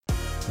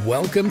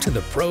Welcome to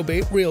the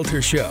Probate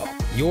Realtor Show,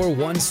 your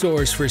one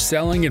source for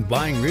selling and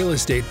buying real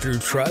estate through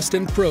trust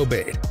and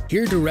probate.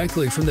 Hear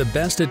directly from the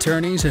best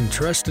attorneys and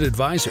trusted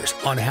advisors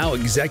on how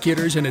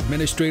executors and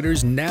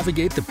administrators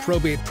navigate the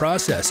probate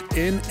process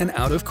in and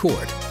out of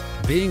court.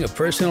 Being a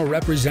personal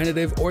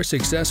representative or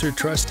successor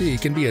trustee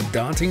can be a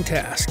daunting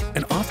task,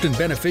 and often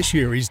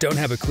beneficiaries don't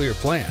have a clear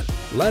plan.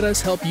 Let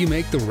us help you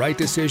make the right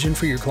decision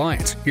for your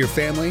clients, your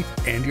family,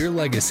 and your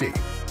legacy.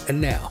 And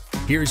now,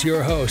 here's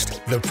your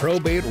host, the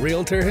probate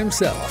realtor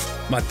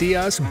himself,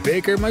 Matias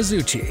Baker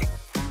Mazzucci.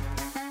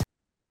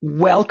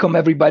 Welcome,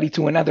 everybody,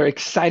 to another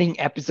exciting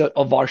episode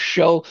of our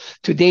show.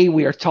 Today,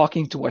 we are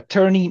talking to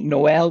attorney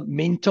Noelle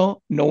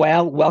Minto.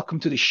 Noelle,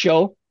 welcome to the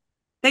show.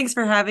 Thanks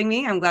for having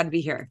me. I'm glad to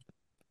be here.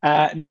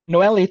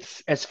 Noelle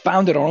has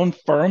founded her own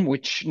firm,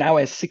 which now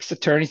has 6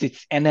 attorneys.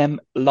 It's NM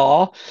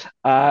Law.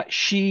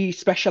 She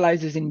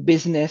specializes in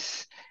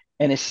business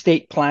and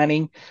estate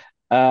planning.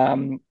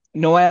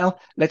 Noelle,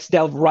 let's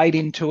delve right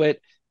into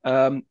it.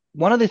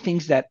 One of the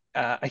things that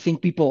I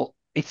think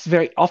it's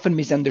very often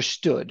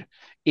misunderstood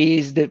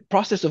is the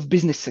process of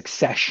business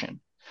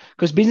succession,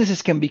 because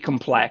businesses can be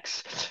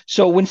complex.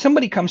 So when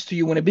somebody comes to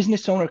you, when a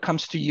business owner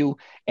comes to you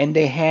and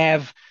they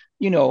have,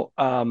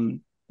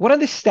 what are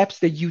the steps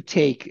that you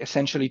take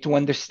essentially to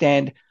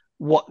understand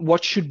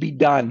what should be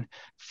done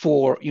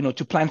for,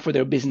 to plan for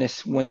their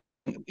business when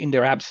in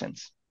their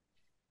absence?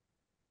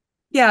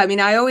 Yeah, I mean,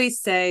 I always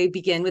say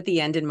begin with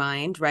the end in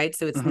mind, right?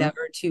 So it's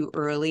never too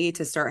early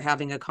to start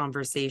having a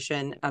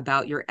conversation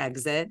about your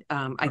exit.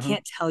 I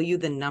can't tell you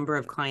the number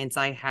of clients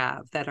I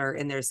have that are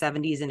in their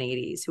 70s and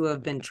 80s who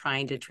have been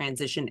trying to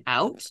transition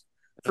out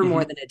for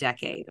more than a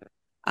decade.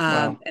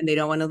 Wow. And they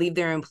don't want to leave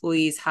their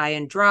employees high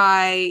and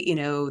dry.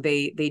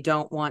 They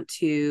don't want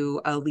to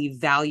leave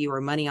value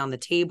or money on the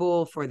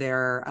table for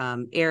their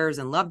heirs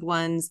and loved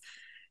ones.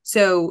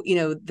 So,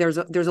 there's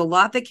a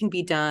lot that can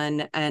be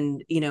done.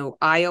 And,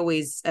 I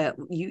always,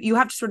 you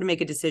have to sort of make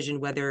a decision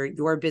whether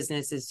your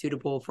business is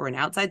suitable for an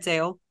outside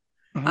sale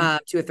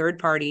to a third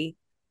party,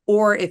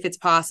 or if it's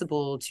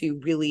possible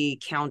to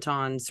really count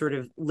on sort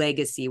of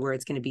legacy where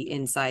it's going to be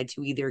inside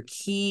to either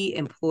key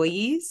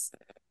employees,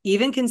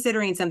 even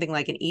considering something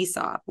like an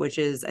ESOP, which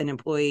is an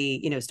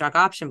employee, stock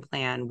option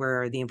plan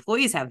where the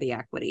employees have the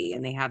equity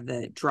and they have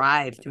the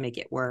drive to make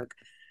it work.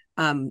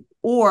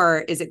 Or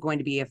is it going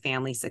to be a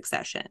family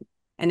succession?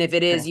 And if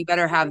it is, you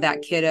better have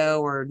that kiddo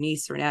or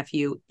niece or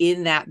nephew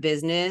in that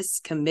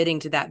business, committing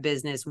to that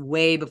business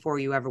way before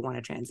you ever want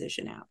to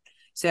transition out.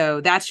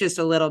 So that's just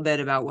a little bit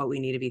about what we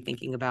need to be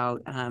thinking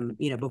about,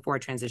 before a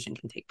transition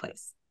can take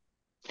place.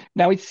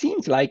 Now, it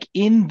seems like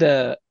in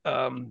the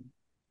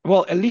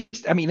well, at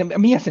least, I mean,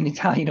 me as an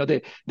Italian,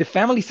 the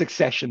family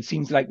succession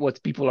seems like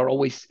what people are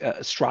always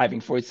striving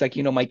for. It's like,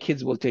 my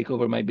kids will take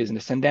over my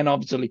business. And then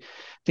obviously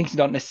things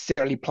don't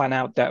necessarily plan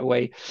out that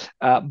way.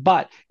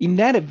 But in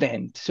that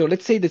event, so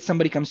let's say that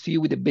somebody comes to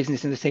you with a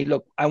business and they say,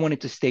 look, I want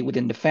it to stay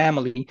within the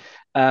family.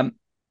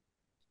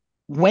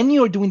 When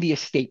you're doing the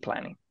estate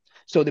planning,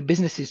 so the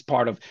business is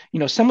part of,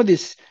 some of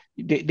this,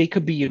 they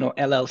could be,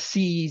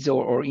 LLCs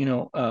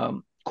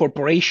or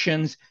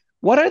corporations.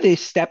 What are the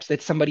steps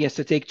that somebody has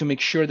to take to make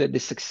sure that the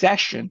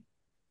succession,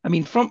 I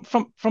mean, from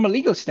a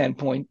legal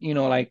standpoint,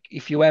 like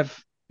if you have,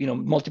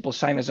 multiple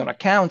signers on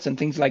accounts and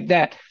things like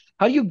that,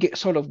 how do you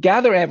sort of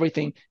gather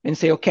everything and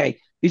say, okay,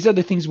 these are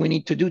the things we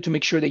need to do to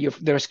make sure that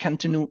there's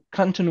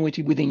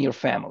continuity within your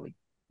family?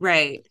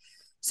 Right.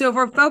 So if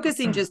we're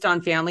focusing just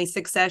on family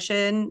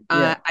succession,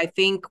 I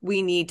think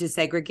we need to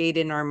segregate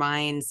in our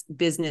minds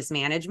business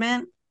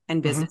management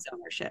and business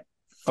ownership.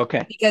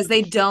 Okay. Because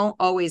they don't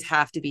always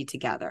have to be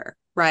together.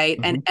 Right.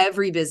 And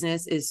every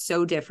business is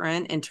so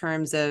different in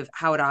terms of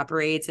how it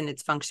operates and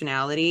its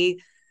functionality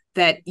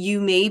that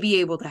you may be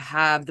able to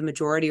have the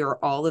majority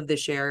or all of the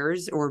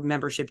shares or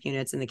membership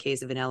units in the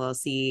case of an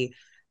LLC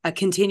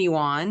continue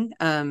on,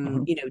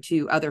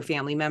 to other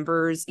family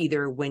members,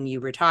 either when you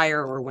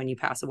retire or when you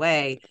pass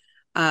away,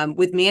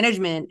 with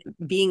management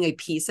being a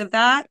piece of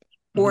that.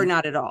 Or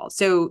not at all.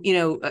 So,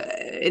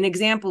 an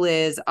example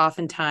is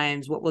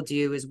oftentimes what we'll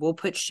do is we'll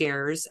put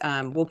shares,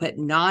 we'll put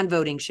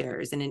non-voting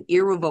shares in an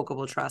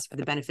irrevocable trust for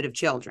the benefit of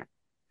children,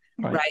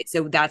 right?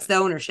 So that's the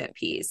ownership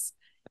piece.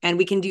 And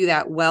we can do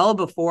that well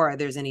before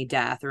there's any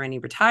death or any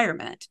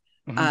retirement.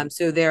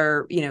 So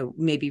they're,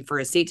 maybe for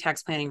estate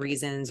tax planning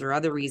reasons or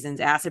other reasons,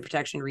 asset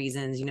protection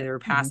reasons, they're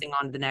passing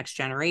on to the next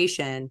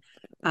generation.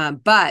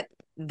 But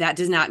that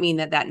does not mean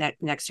that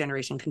next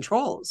generation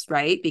controls,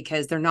 right?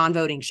 Because they're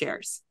non-voting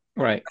shares.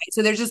 Right.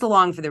 So they're just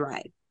along for the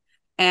ride.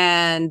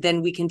 And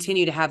then we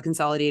continue to have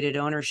consolidated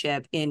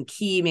ownership in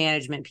key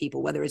management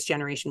people, whether it's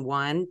generation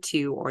 1,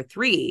 2, or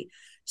 3.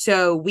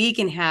 So we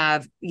can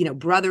have,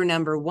 brother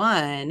number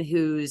 1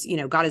 who's,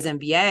 got his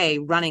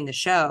MBA running the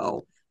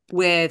show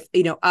with,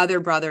 other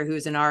brother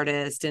who's an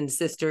artist and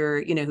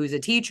sister, who's a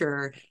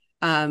teacher,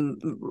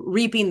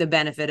 reaping the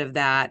benefit of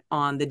that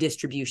on the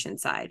distribution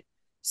side.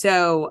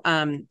 So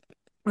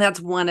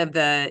that's one of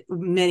the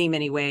many,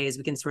 many ways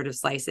we can sort of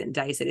slice it and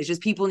dice it. It's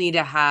just people need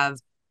to have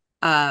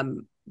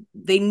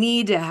they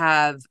need to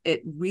have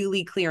it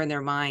really clear in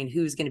their mind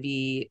who's going to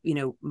be,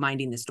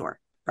 minding the store,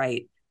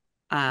 right?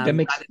 That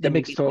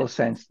makes total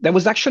sense. That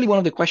was actually one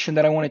of the questions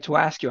that I wanted to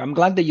ask you. I'm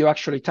glad that you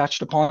actually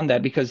touched upon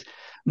that, because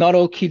not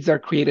all kids are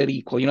created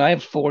equal. I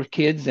have 4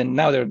 kids, and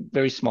now they're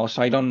very small,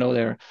 so I don't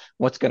know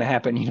what's going to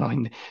happen,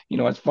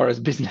 as far as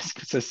business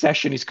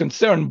succession is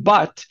concerned.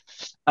 But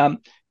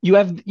you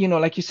have,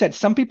 like you said,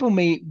 some people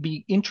may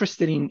be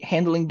interested in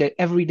handling the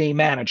everyday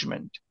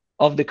management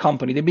of the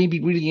company. They may be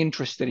really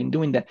interested in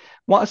doing that.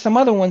 While some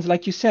other ones,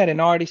 like you said, an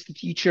artist, a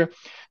teacher.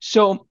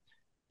 So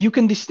you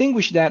can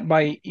distinguish that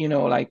by,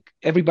 like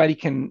everybody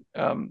can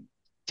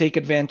take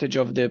advantage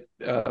of the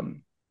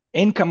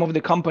income of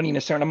the company in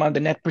a certain amount, the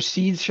net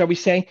proceeds, shall we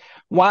say,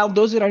 while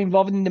those that are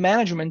involved in the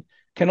management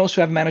can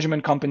also have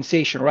management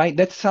compensation, right?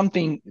 That's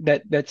something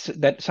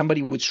that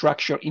somebody would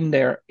structure in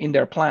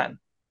their plan.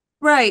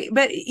 Right.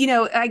 But,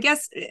 I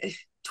guess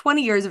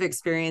 20 years of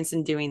experience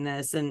in doing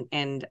this,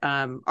 and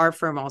our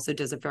firm also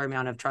does a fair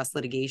amount of trust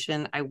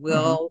litigation. I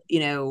will,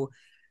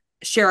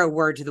 share a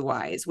word to the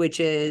wise,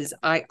 which is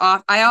I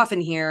often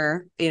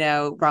hear,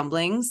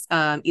 rumblings,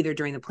 either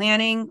during the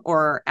planning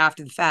or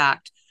after the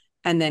fact.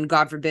 And then,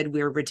 God forbid,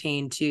 we're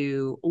retained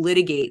to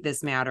litigate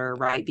this matter,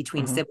 right,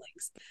 between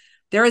siblings.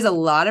 There is a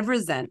lot of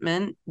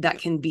resentment that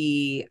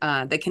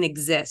can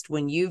exist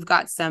when you've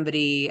got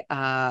somebody,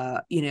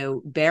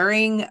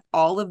 bearing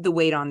all of the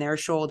weight on their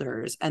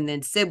shoulders, and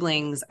then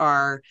siblings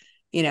are,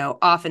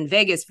 off in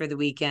Vegas for the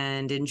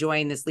weekend,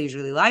 enjoying this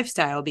leisurely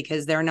lifestyle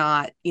because they're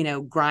not,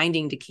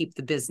 grinding to keep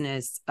the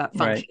business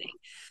functioning. Right.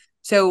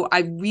 So I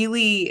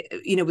really,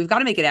 we've got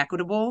to make it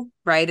equitable,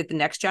 right, at the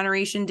next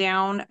generation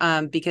down,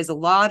 because a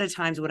lot of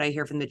times what I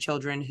hear from the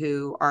children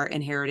who are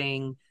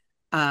inheriting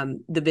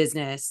the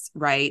business,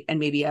 right, and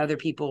maybe other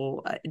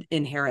people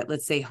inherit,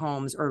 let's say,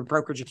 homes or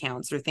brokerage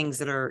accounts or things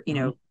that are,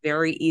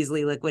 very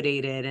easily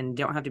liquidated and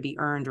don't have to be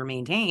earned or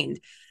maintained.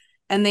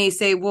 And they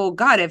say, well,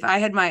 God, if I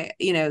had my,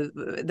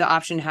 the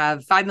option to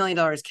have $5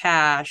 million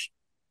cash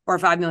or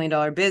 $5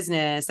 million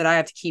business that I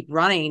have to keep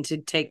running to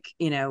take,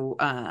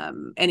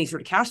 any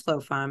sort of cash flow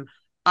from,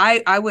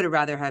 I would have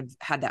rather have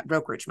had that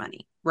brokerage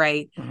money.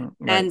 Right. Right.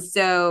 And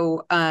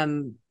so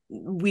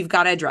we've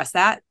got to address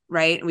that.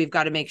 Right. We've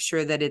got to make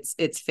sure that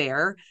it's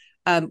fair.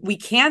 We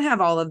can't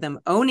have all of them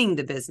owning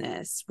the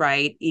business,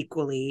 right,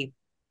 equally.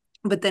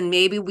 But then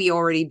maybe we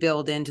already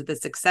build into the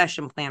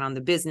succession plan on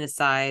the business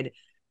side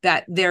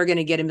that they're going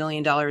to get $1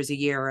 million a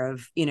year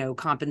of,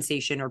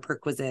 compensation or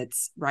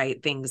perquisites,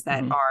 right? Things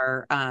that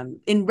are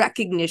in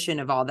recognition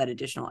of all that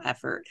additional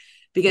effort.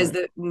 Because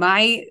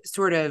my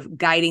sort of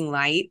guiding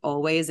light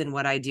always in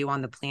what I do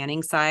on the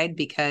planning side,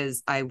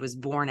 because I was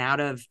born out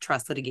of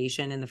trust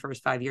litigation in the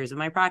first 5 years of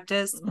my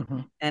practice.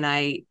 And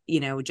I,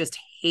 just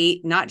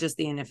hate not just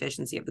the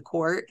inefficiency of the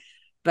court,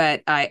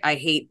 but I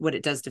hate what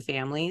it does to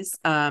families.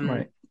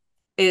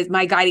 Is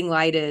my guiding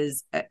light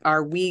is,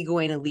 are we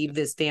going to leave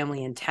this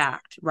family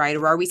intact, right?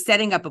 Or are we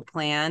setting up a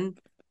plan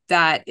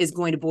that is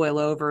going to boil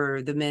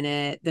over the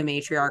minute the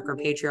matriarch or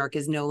patriarch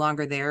is no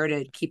longer there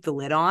to keep the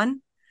lid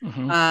on?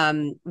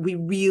 We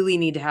really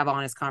need to have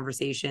honest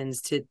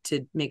conversations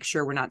to make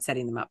sure we're not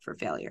setting them up for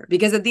failure,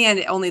 because at the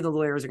end, only the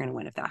lawyers are going to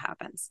win if that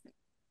happens.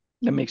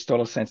 That makes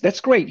total sense.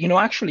 That's great.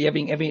 Actually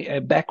having a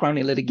background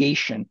in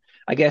litigation,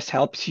 I guess,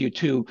 helps you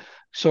to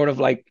sort of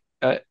like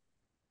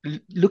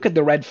look at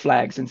the red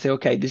flags and say,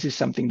 okay, this is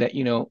something that,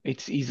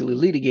 it's easily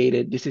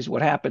litigated. This is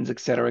what happens, et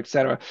cetera, et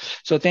cetera.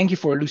 So thank you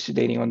for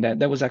elucidating on that.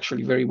 That was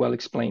actually very well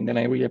explained, and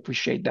I really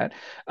appreciate that.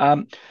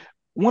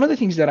 One of the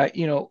things that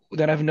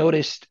I've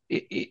noticed,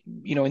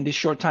 in this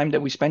short time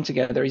that we spent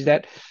together is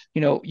that,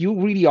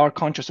 you really are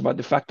conscious about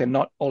the fact that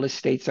not all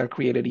estates are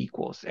created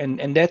equals.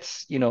 And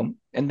that's, and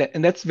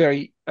that's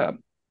very,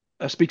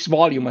 speaks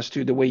volume as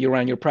to the way you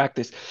run your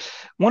practice.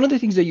 One of the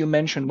things that you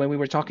mentioned when we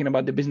were talking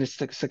about the business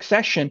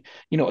succession,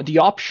 the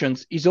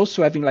options is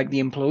also having like the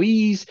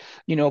employees,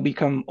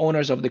 become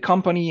owners of the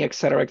company, et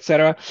cetera, et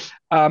cetera.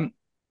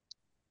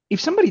 If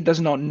somebody does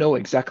not know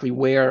exactly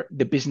where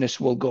the business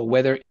will go,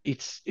 whether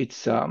it's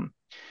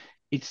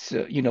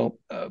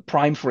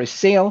prime for a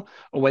sale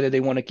or whether they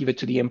want to give it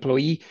to the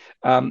employee,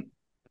 do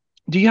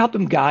you help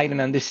them guide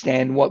and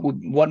understand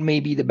what may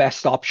be the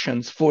best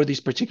options for this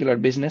particular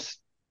business?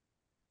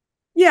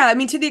 Yeah, I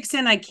mean, to the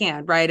extent I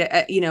can, right?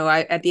 At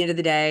the end of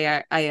the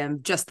day, I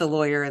am just the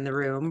lawyer in the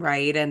room,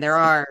 right? And there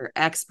are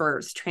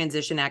experts,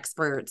 transition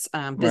experts,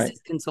 business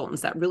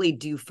consultants that really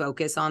do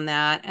focus on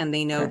that, and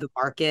they know the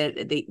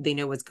market, they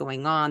know what's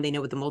going on, they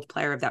know what the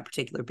multiplier of that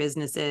particular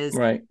business is.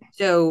 Right.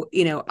 So,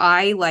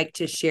 I like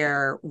to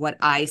share what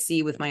I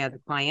see with my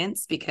other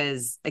clients,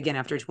 because again,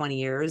 after 20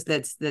 years,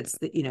 that's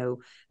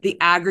the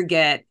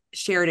aggregate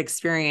shared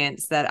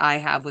experience that I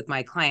have with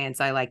my clients,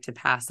 I like to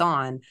pass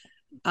on.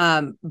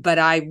 But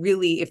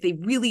if they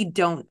really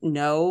don't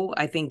know,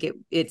 I think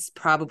it's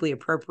probably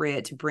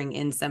appropriate to bring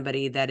in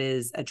somebody that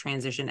is a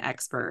transition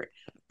expert,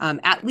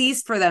 at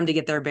least for them to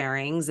get their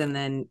bearings, and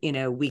then,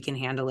 we can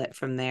handle it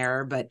from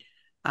there. But,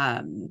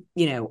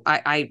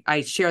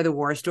 I share the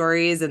war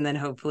stories, and then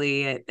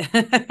hopefully it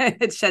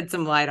it sheds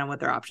some light on what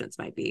their options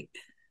might be.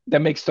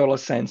 That makes total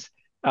sense.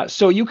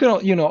 So you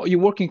can, you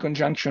work in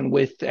conjunction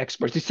with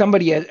experts. If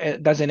somebody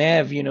doesn't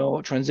have,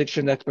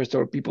 transaction experts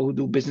or people who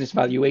do business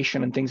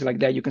valuation and things like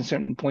that, you can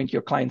certainly point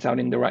your clients out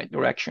in the right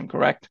direction,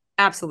 correct?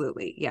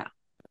 Absolutely. Yeah.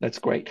 That's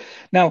great.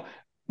 Now,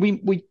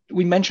 we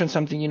mentioned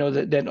something,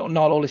 that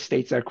not all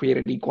estates are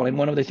created equal. And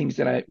one of the things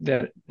that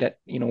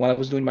while I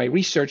was doing my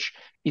research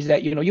is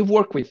that, you've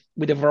worked with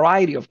a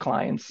variety of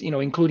clients,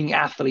 including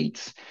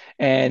athletes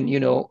and,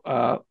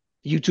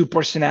 YouTube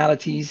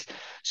personalities.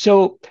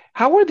 So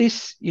how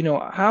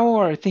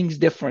are things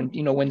different,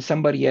 when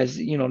somebody has,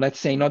 let's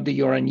say not that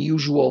you're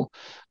unusual,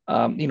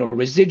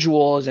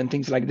 residuals and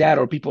things like that,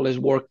 or people as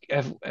work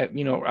have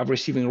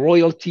receiving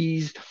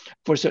royalties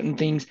for certain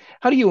things.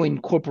 How do you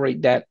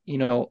incorporate that,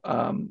 in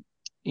an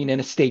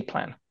estate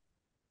plan?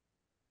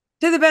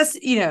 To the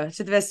best,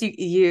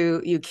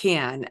 you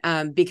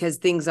can, because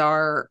things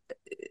are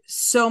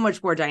so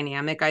much more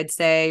dynamic, I'd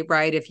say,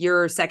 right? If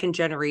you're second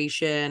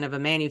generation of a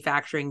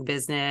manufacturing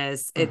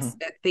business, it's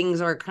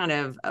things are kind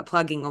of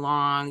plugging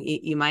along.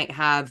 You might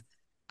have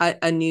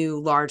a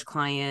new large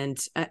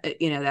client,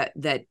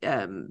 that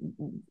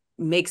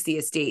makes the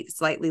estate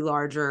slightly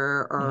larger,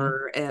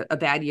 or a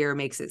bad year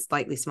makes it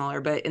slightly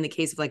smaller. But in the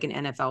case of like an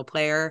NFL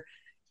player,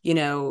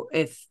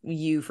 if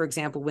you, for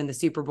example, win the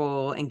Super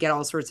Bowl and get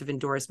all sorts of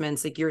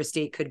endorsements, like your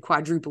estate could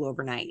quadruple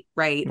overnight,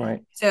 right?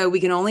 Right. So we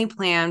can only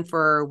plan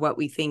for what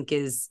we think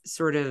is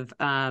sort of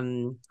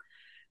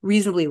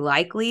reasonably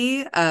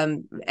likely.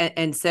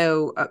 And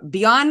so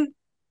beyond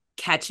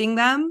catching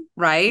them,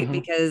 right?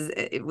 Because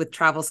with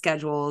travel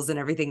schedules and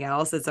everything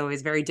else, it's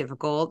always very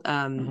difficult.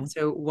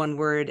 So one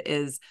word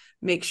is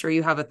make sure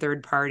you have a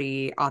third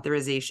party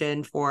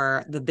authorization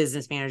for the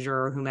business manager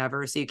or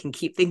whomever, so you can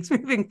keep things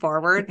moving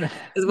forward,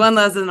 is one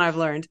lesson I've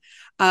learned.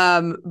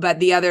 But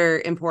the other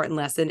important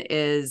lesson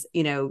is,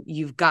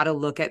 you've got to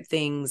look at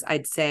things,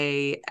 I'd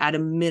say at a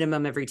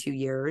minimum every 2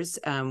 years,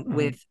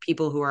 with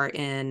people who are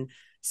in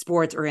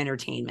sports or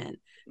entertainment.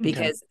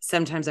 Because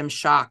sometimes I'm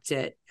shocked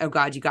at, oh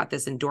God, you got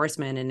this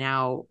endorsement and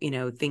now,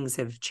 things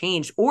have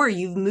changed, or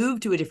you've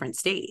moved to a different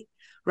state,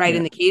 right?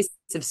 In the case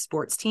of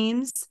sports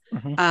teams,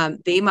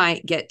 they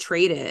might get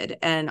traded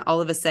and all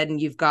of a sudden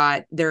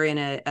they're in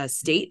a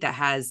state that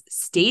has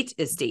state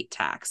estate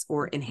tax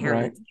or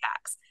inheritance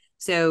tax.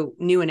 So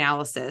new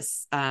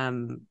analysis,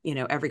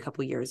 every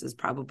couple of years is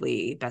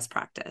probably best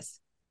practice.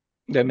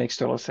 That makes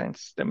total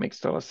sense.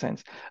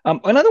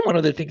 Another one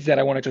of the things that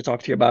I wanted to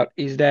talk to you about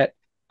is that,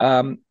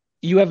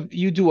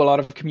 you do a lot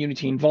of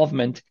community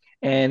involvement,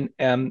 and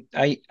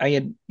I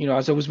had,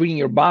 as I was reading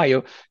your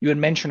bio, you had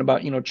mentioned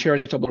about,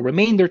 charitable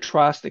remainder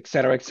trust, et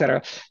cetera, et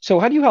cetera.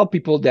 So how do you help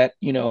people that,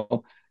 a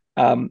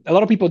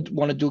lot of people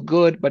want to do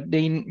good, but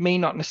they may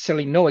not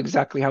necessarily know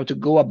exactly how to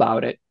go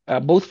about it,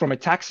 both from a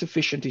tax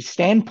efficiency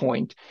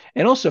standpoint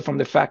and also from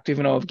the fact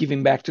of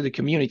giving back to the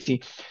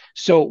community.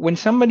 So when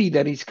somebody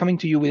that is coming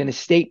to you with an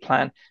estate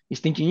plan is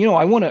thinking,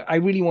 I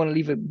really want to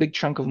leave a big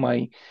chunk of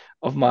my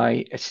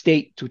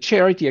estate to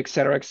charity, et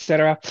cetera, et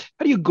cetera.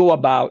 How do you go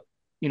about,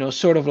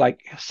 sort of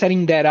like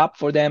setting that up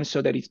for them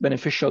so that it's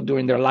beneficial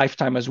during their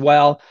lifetime as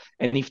well?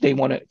 And if they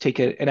want to take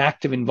an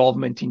active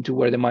involvement into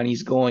where the money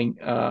is going,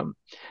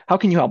 how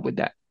can you help with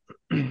that?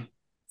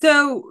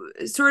 So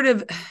sort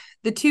of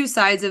the two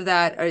sides of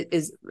that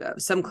is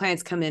some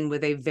clients come in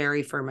with a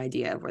very firm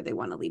idea of where they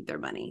want to leave their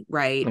money,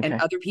 right? Okay.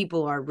 And other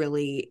people are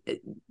really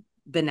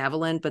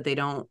benevolent, but they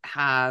don't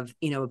have,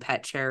 a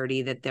pet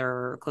charity that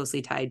they're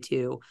closely tied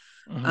to.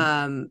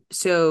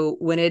 So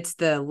when it's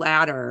the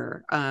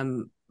latter, I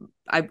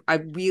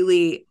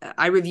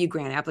review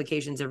grant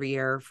applications every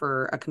year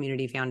for a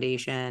community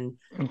foundation.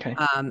 Okay.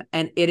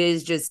 And it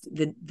is just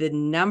the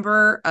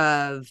number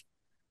of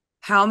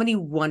how many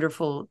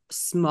wonderful,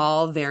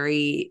 small,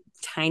 very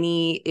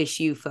tiny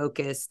issue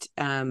focused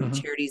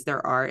charities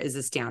there are is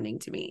astounding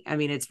to me. I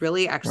mean, it's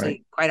really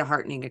actually quite a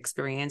heartening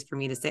experience for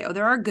me to say, oh,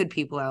 there are good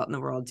people out in the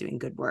world doing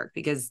good work,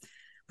 because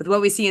with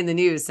what we see in the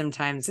news,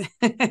 sometimes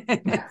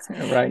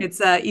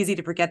it's easy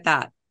to forget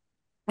that.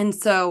 And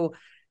so,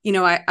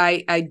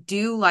 I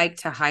do like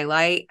to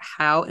highlight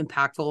how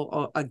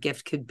impactful a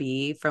gift could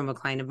be from a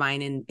client of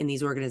mine in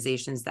these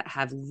organizations that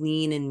have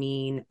lean and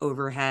mean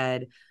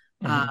overhead.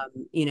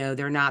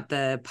 They're not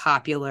the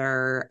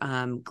popular,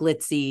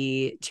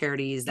 glitzy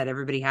charities that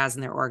everybody has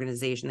in their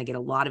organization. They get a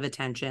lot of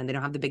attention. They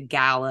don't have the big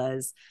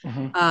galas,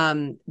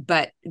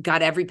 but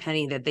God, every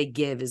penny that they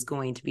give is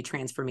going to be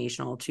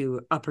transformational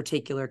to a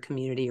particular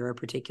community or a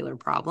particular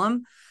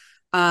problem.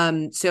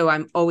 So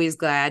I'm always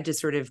glad to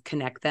sort of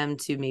connect them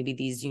to maybe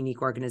these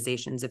unique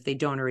organizations if they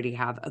don't already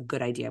have a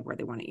good idea of where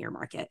they want to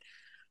earmark it.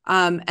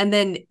 And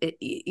then,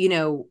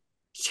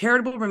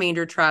 charitable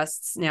remainder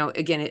trusts. Now,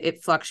 again,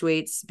 it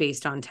fluctuates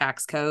based on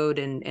tax code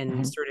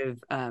and sort of,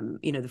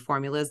 the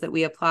formulas that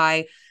we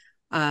apply.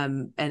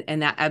 And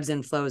that ebbs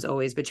and flows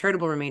always, but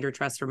charitable remainder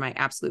trusts are my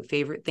absolute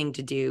favorite thing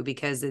to do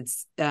because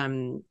it's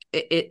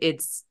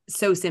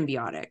so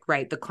symbiotic,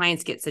 right? The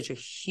clients get such a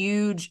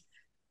huge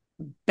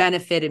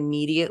benefit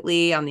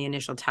immediately on the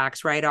initial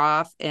tax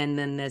write-off, and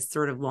then this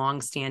sort of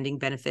long-standing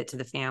benefit to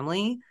the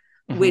family.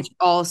 which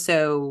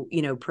also,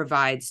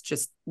 provides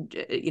just,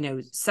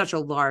 such a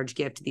large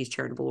gift to these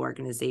charitable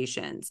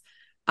organizations.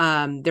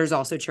 There's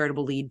also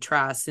charitable lead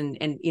trusts.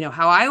 And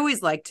how I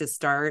always like to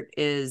start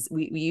is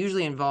we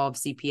usually involve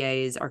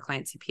CPAs, our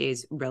client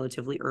CPAs,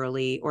 relatively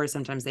early, or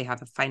sometimes they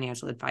have a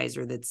financial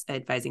advisor that's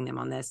advising them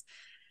on this.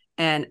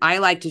 And I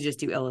like to just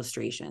do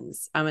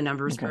illustrations. I'm a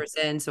numbers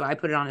person, so I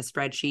put it on a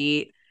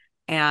spreadsheet.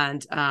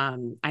 And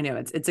I know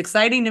it's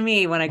exciting to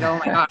me when I go, oh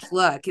my gosh,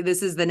 look,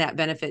 this is the net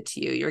benefit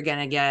to you. You're going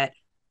to get,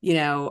 a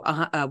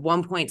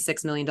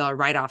 $1.6 million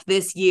write-off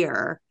this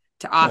year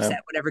to offset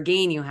whatever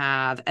gain you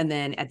have. And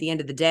then at the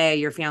end of the day,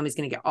 your family's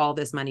going to get all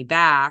this money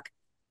back,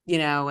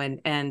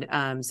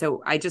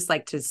 so I just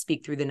like to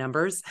speak through the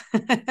numbers.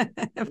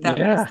 If that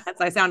makes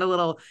sense. I sound a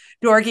little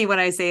dorky when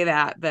I say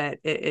that, but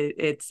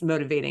it's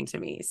motivating to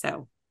me.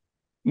 So.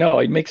 No,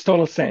 it makes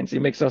total sense. It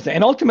makes total sense.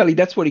 And ultimately,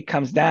 that's what it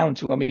comes down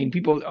to. I mean,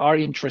 people are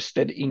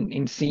interested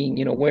in seeing,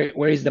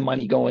 where is the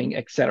money going,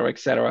 et cetera, et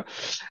cetera.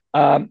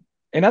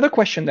 Another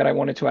question that I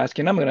wanted to ask,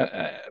 and I'm going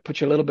to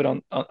put you a little bit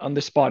on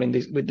the spot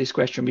with this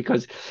question,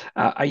 because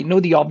I know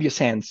the obvious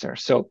answer.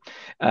 So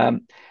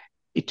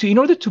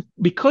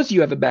because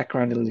you have a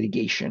background in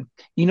litigation,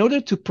 in order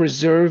to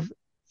preserve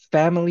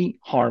family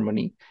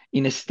harmony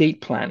in estate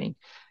planning,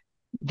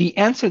 the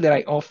answer that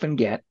I often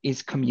get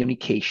is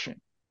communication.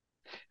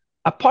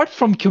 Apart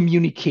from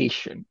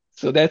communication,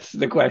 so that's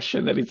the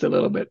question that it's a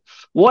little bit,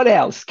 what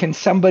else can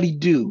somebody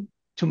do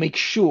to make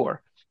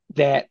sure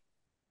that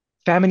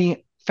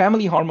family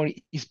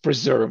harmony is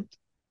preserved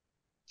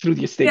through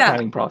the estate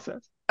planning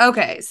process?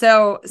 Okay.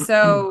 So,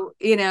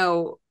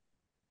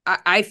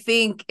 I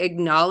think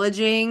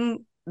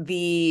acknowledging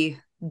the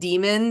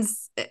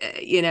demons,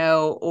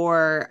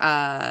 or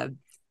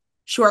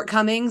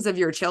shortcomings of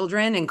your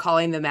children and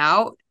calling them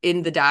out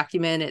in the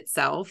document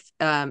itself.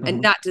 And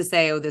not to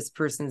say, oh, this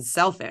person's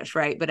selfish,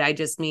 right? But I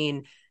just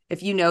mean, if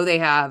they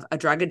have a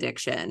drug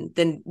addiction,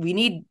 then we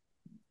need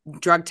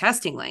drug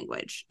testing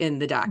language in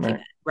the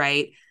document,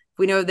 right? If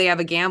we know they have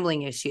a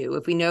gambling issue,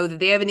 if we know that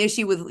they have an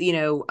issue with,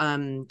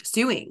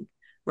 suing,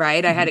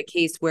 right? I had a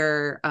case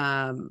where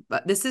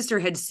the sister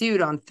had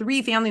sued on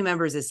 3 family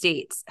members'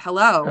 estates.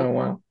 Hello. Oh,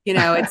 wow.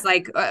 It's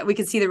like we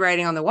could see the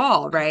writing on the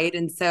wall, right?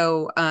 And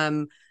so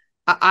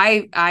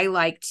I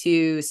like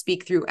to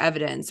speak through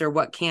evidence, or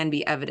what can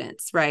be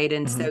evidence, right?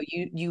 And so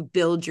you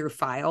build your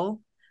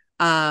file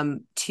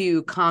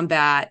to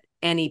combat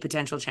any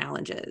potential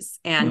challenges.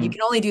 And you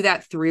can only do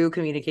that through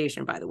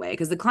communication, by the way,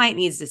 because the client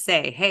needs to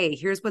say, hey,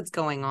 here's what's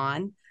going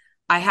on.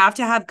 I have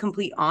to have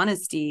complete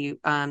honesty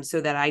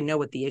so that I know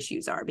what the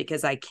issues are,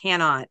 because I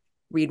cannot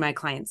read my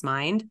client's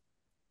mind.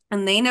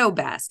 And they know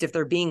best if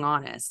they're being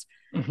honest.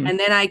 And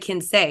then I can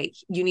say,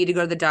 you need to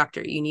go to the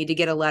doctor. You need to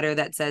get a letter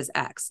that says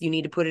X. You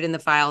need to put it in the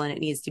file, and it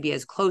needs to be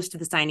as close to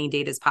the signing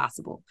date as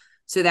possible,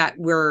 so that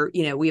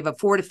we have a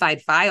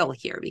fortified file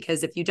here.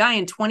 Because if you die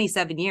in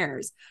 27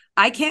 years,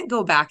 I can't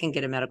go back and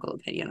get a medical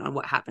opinion on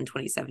what happened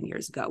 27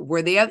 years ago.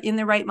 Were they in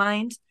their right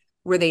mind?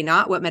 Were they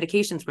not? What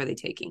medications were they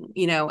taking?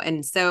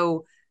 And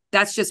so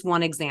that's just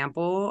one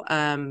example.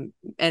 And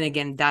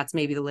again, that's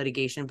maybe the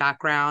litigation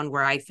background,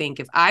 where I think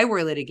if I were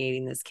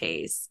litigating this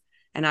case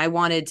and I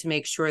wanted to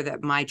make sure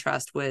that my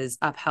trust was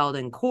upheld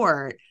in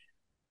court,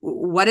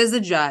 what is a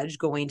judge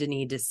going to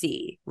need to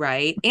see,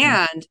 right?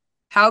 And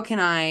how can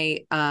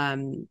I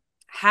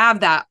have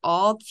that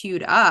all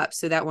queued up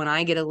so that when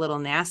I get a little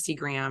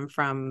nastygram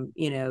from,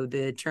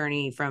 the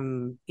attorney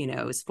from,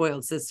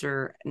 spoiled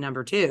sister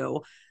number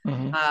 2,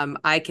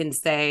 I can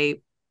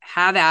say,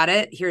 have at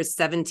it. Here's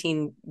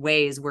 17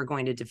 ways we're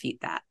going to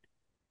defeat that,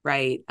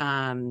 right?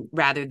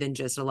 Rather than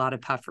just a lot of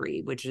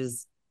puffery, which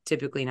is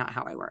typically not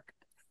how I work.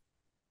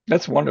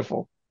 That's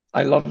wonderful.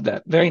 I love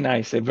that. Very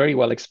nice. Very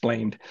well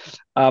explained.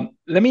 Let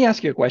me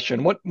ask you a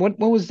question. What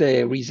was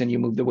the reason you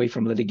moved away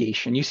from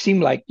litigation? You seem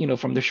like,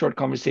 from the short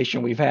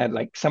conversation we've had,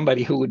 like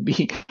somebody who would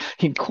be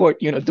in court,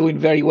 doing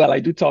very well. I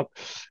do talk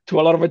to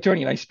a lot of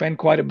attorneys, and I spend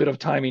quite a bit of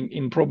time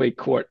in probate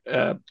court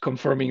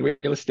confirming real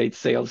estate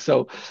sales.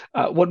 So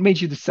what made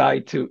you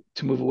decide to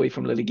move away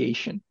from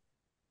litigation?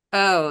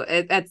 Oh,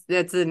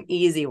 that's an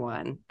easy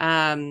one.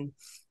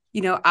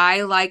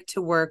 I like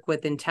to work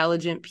with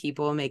intelligent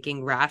people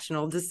making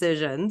rational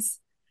decisions,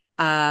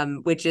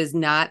 which is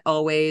not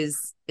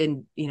always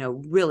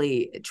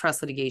really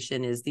trust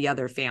litigation is the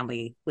other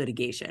family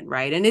litigation,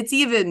 right? And it's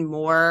even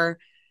more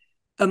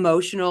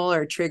emotional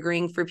or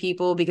triggering for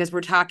people because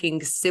we're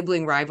talking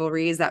sibling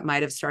rivalries that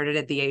might have started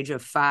at the age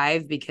of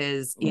 5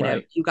 because,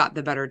 you got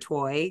the better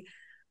toy.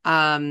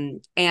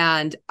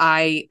 And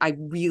I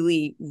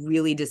really,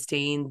 really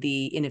disdain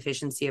the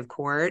inefficiency of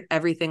court.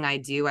 Everything I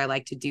do, I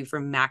like to do for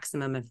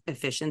maximum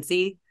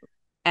efficiency.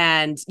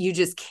 And you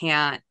just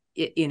can't,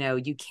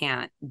 you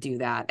can't do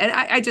that. And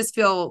I just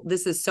feel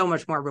this is so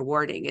much more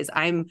rewarding is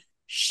I'm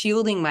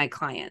shielding my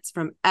clients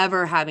from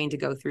ever having to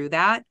go through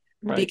that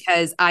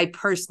because I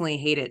personally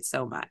hate it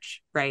so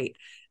much. Right.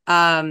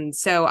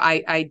 So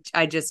I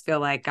just feel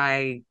like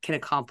I can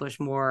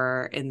accomplish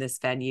more in this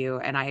venue.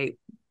 And I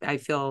I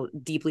feel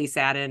deeply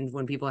saddened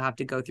when people have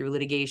to go through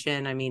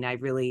litigation. I mean, I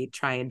really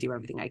try and do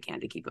everything I can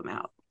to keep them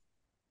out.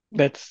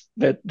 That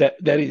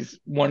is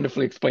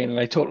wonderfully explained, and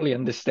I totally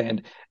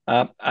understand.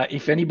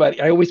 If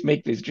anybody, I always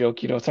make this joke,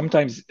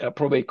 sometimes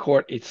probate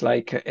court, it's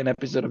like an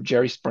episode of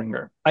Jerry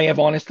Springer. I have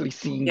honestly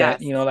seen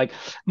that, Yes, like,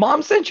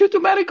 mom sent you to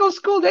medical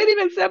school, they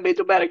didn't send me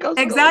to medical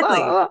school.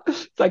 exactly.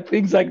 It's like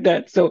things like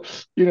that. So,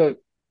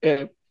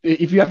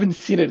 if you haven't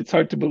seen it, it's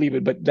hard to believe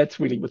it, but that's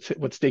really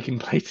what's taking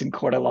place in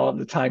court a lot of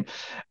the time.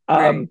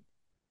 Right.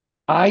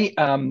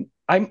 Um,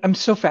 I'm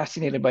so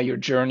fascinated by your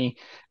journey.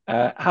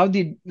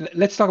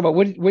 Let's talk about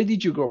where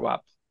did you grow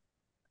up?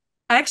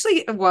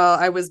 Actually, well,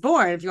 I was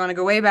born, if you want to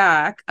go way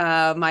back,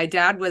 my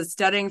dad was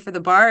studying for the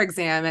bar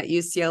exam at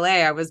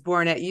UCLA. I was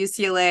born at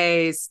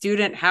UCLA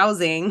student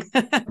housing.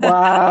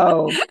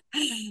 Wow.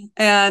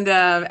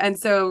 And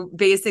so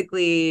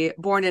basically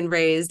born and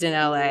raised in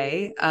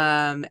LA,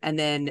 and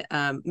then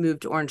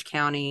moved to Orange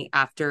County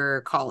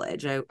after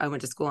college. I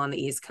went to school on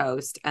the East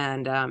Coast,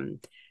 and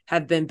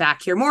have been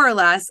back here more or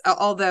less,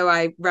 although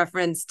I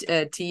referenced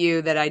to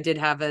you that I did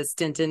have a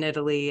stint in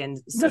Italy and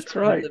That's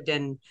right. lived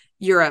in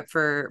Europe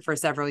for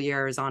several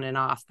years on and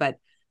off. But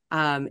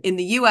in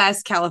the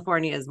US,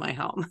 California is my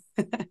home.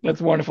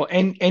 That's wonderful.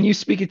 And you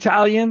speak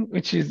Italian,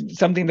 which is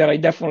something that I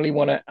definitely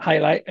want to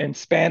highlight, and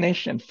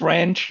Spanish and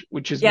French,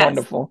 which is Yes.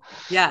 wonderful.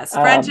 Yes.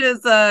 French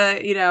is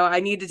I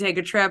need to take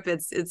a trip.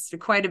 It's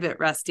quite a bit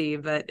rusty,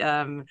 but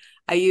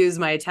I use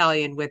my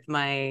Italian with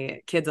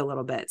my kids a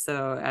little bit.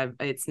 So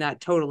it's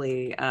not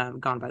totally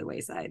gone by the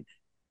wayside.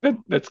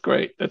 That's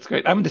great. That's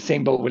great. I'm in the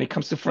same boat when it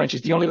comes to French.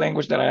 It's the only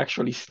language that I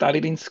actually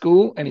studied in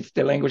school, and it's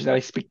the language that I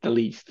speak the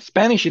least.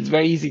 Spanish, it's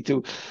very easy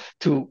to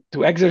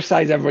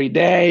exercise every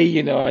day.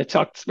 I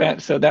talk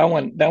Spanish, so that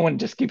one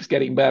just keeps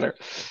getting better.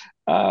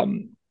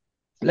 Um,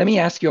 Let me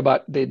ask you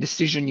about the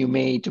decision you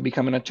made to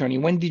become an attorney.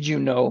 When did you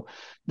know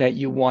that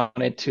you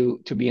wanted to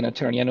be an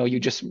attorney? I know you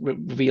just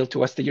revealed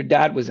to us that your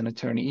dad was an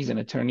attorney. He's an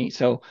attorney.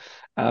 So,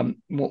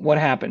 what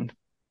happened?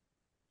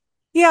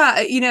 Yeah,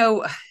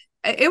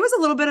 it was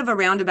a little bit of a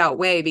roundabout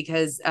way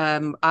because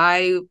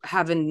I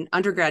have an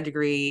undergrad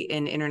degree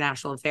in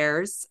international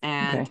affairs,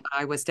 and Okay.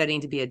 I was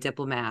studying to be a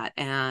diplomat.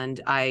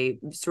 And I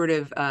sort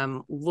of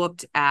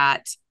looked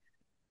at,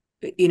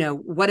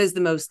 what is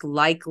the most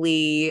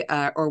likely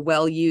or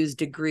well-used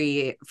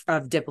degree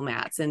of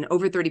diplomats? And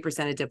over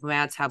 30% of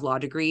diplomats have law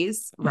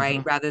degrees, right?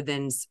 Hmm. Rather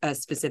than a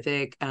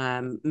specific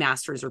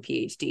master's or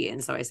PhD.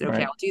 And so I said,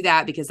 okay, Right. I'll do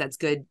that because that's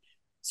good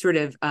sort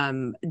of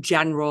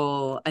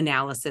general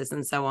analysis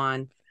and so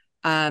on.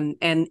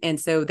 And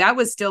so that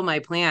was still my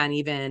plan,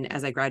 even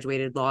as I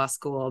graduated law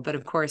school. But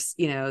of course,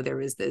 there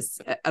was this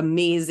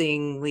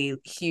amazingly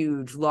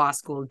huge law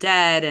school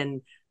debt,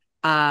 and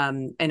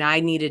I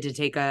needed to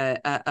take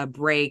a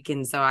break.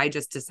 And so I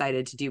just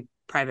decided to do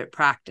private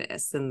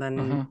practice. And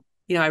then,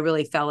 Hmm. I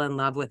really fell in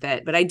love with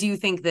it. But I do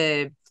think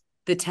the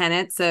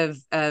tenets of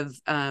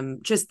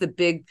just the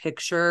big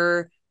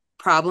picture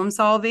problem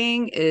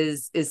solving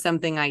is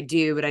something I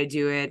do, but I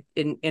do it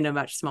in a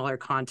much smaller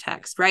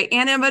context, right?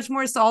 And a much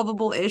more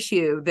solvable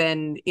issue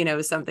than,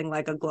 something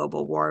like a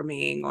global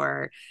warming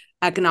or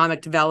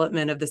economic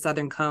development of the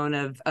southern cone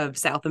of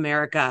South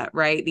America,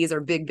 right? These are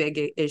big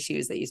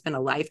issues that you spend a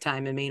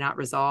lifetime and may not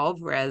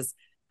resolve, whereas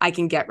I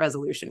can get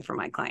resolution for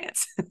my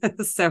clients.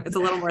 So it's a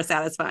little more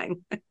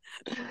satisfying.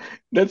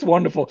 That's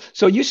wonderful.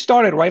 So you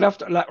started right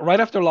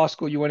after law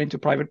school. You went into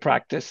private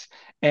practice,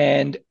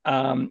 and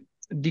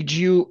did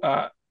you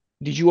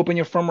open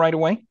your firm right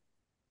away?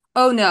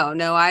 Oh,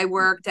 no. I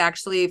worked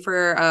actually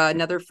for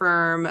another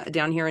firm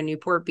down here in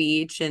Newport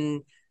Beach,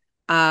 and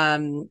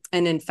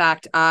in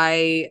fact,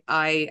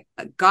 I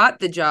got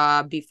the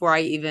job before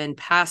I even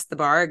passed the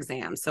bar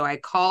exam. So I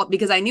called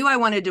because I knew I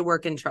wanted to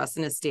work in trust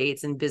and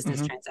estates and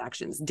business Hmm.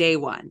 transactions day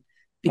one,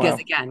 because Wow.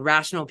 again,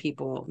 rational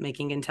people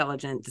making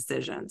intelligent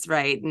decisions,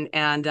 right?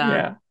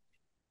 Yeah.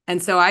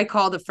 And so I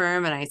called the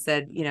firm and I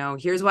said,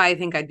 here's why I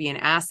think I'd be an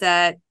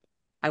asset.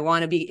 I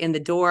want to be in the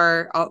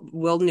door.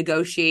 We'll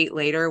negotiate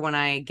later when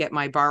I get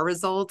my bar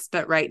results.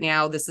 But right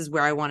now, this is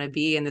where I want to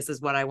be, and this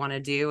is what I want to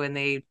do. And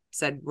they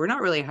said, we're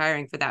not really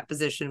hiring for that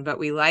position, but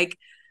we like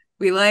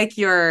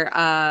your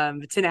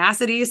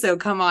tenacity. So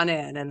come on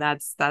in. And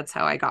that's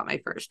how I got my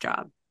first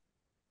job.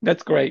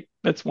 That's great.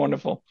 That's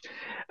wonderful.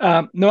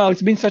 Noelle,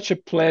 it's been such a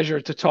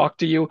pleasure to talk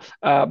to you.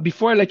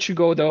 Before I let you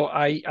go, though,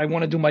 I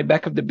want to do my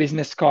back of the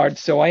business card.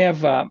 So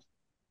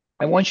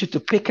I want you to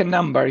pick a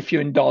number, if you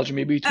indulge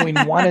me,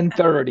 between 1 and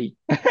 30.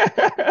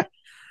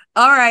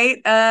 All right.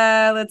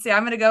 Let's see.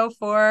 I'm going to go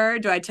for,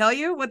 do I tell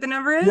you what the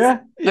number is? Yeah,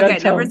 yeah, Okay.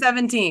 tell Number me.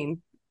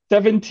 17.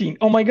 17.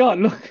 Oh my God,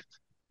 look.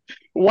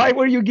 Why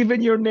were you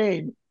given your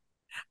name?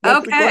 That's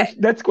the Okay.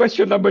 question. That's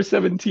question number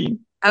 17.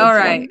 All That's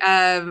right.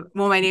 funny.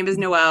 Well, my name is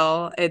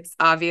Noelle. It's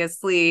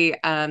obviously,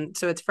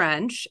 so it's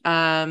French.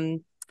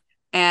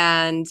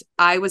 And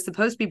I was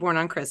supposed to be born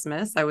on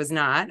Christmas. I was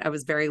not. I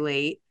was very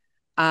late.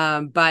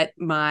 But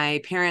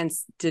my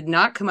parents did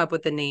not come up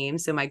with the name.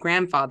 So my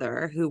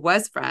grandfather, who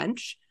was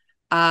French,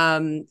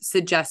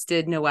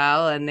 suggested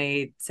Noelle, and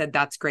they said,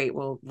 that's great.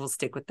 We'll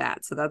stick with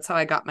that. So that's how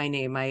I got my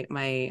name.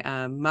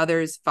 My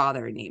mother's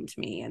father named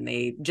me, and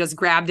they just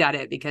grabbed at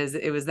it because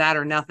it was that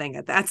or nothing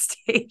at that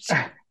stage.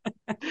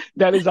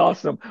 That is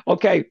awesome.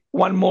 Okay,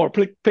 one more.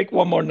 Pick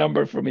one more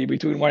number for me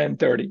between 1 and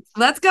 30.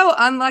 Let's go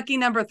unlucky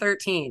number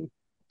 13.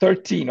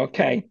 13,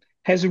 okay.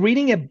 Has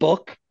reading a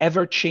book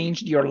ever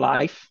changed your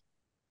life?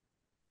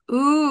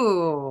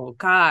 Ooh,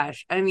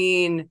 gosh. I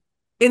mean,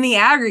 in the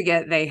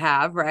aggregate, they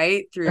have,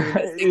 right? Through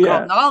this thing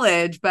called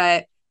knowledge.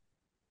 But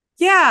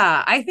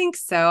yeah, I think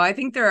so. I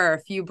think there are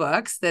a few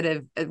books that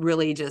have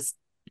really just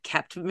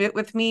kept it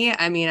with me.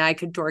 I mean, I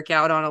could dork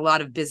out on a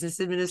lot of business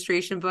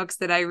administration books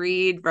that I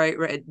read, right?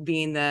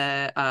 Being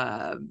the,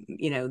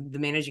 the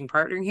managing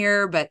partner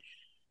here. But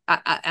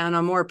on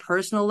a more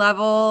personal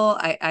level,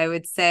 I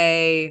would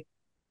say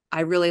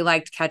I really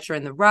liked Catcher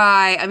in the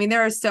Rye. I mean,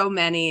 there are so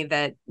many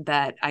that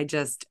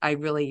I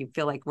really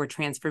feel like were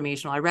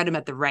transformational. I read them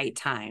at the right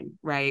time,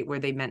 right? Where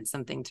they meant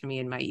something to me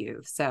in my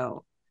youth.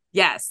 So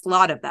yes, a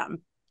lot of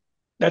them.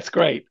 That's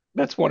great.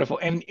 That's wonderful.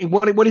 And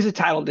what is the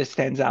title that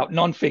stands out?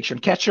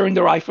 Nonfiction. Catcher in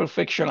the Rye for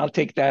fiction. I'll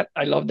take that.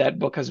 I love that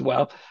book as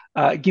well.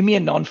 Give me a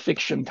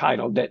nonfiction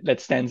title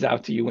that stands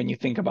out to you when you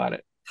think about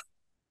it.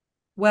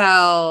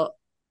 Well,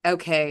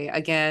 okay.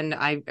 Again,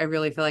 I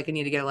really feel like I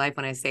need to get a life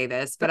when I say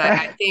this, but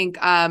I think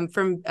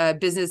from a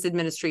business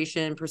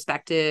administration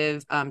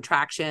perspective,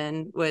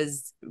 Traction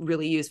was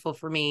really useful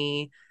for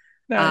me.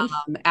 Nice.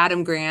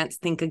 Adam Grant's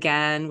Think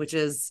Again, which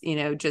is,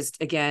 just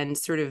again,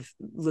 sort of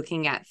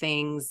looking at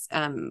things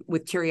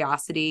with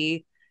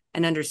curiosity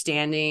and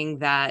understanding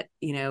that,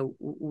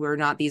 we're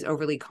not these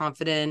overly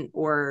confident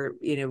or,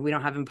 we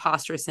don't have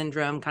imposter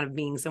syndrome, kind of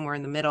being somewhere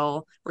in the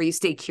middle where you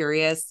stay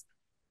curious.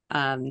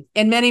 And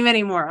many,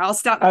 many more. I'll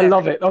stop there. I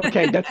love it.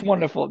 Okay, that's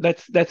wonderful.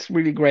 That's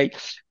really great.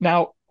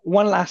 Now,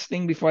 one last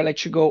thing before I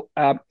let you go.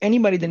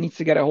 Anybody that needs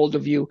to get a hold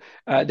of you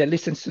that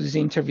listens to this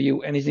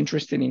interview and is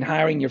interested in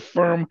hiring your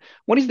firm,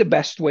 what is the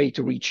best way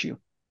to reach you?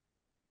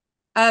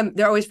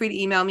 They're always free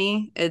to email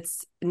me.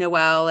 It's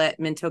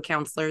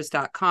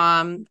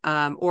noelle@mintocounselors.com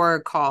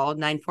or call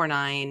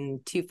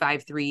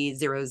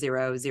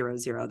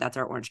 949-253-0000. That's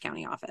our Orange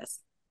County office.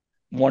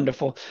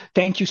 Wonderful.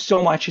 Thank you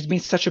so much. It's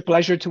been such a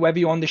pleasure to have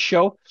you on the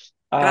show.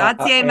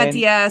 Grazie,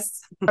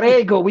 Mattias.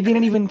 Prego, we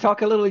didn't even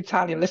talk a little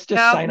Italian. Let's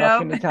just sign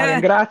off in Italian.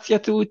 Grazie a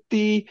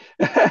tutti.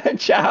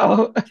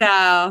 Ciao.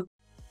 Ciao.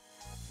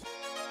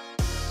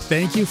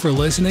 Thank you for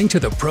listening to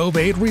the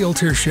Probate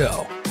Realtor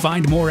Show.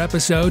 Find more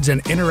episodes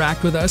and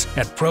interact with us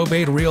at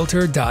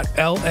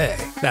probaterealtor.la.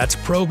 That's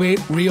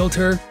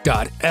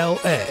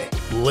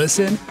probaterealtor.la.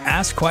 Listen,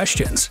 ask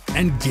questions,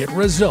 and get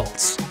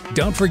results.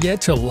 Don't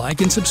forget to like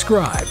and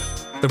subscribe.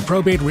 The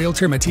Probate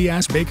Realtor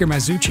Mattias Baker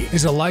Mazzucci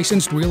is a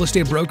licensed real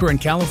estate broker in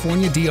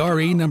California,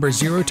 DRE number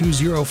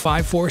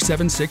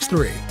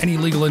 020547763. Any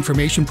legal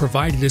information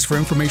provided is for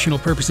informational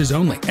purposes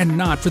only and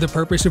not for the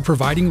purpose of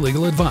providing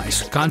legal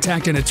advice.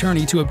 Contact an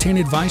attorney to obtain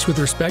advice with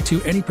respect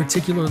to any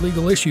particular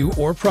legal issue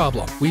or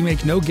problem. We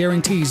make no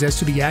guarantees as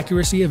to the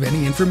accuracy of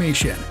any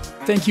information.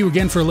 Thank you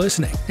again for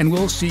listening, and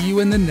we'll see you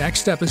in the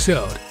next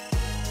episode.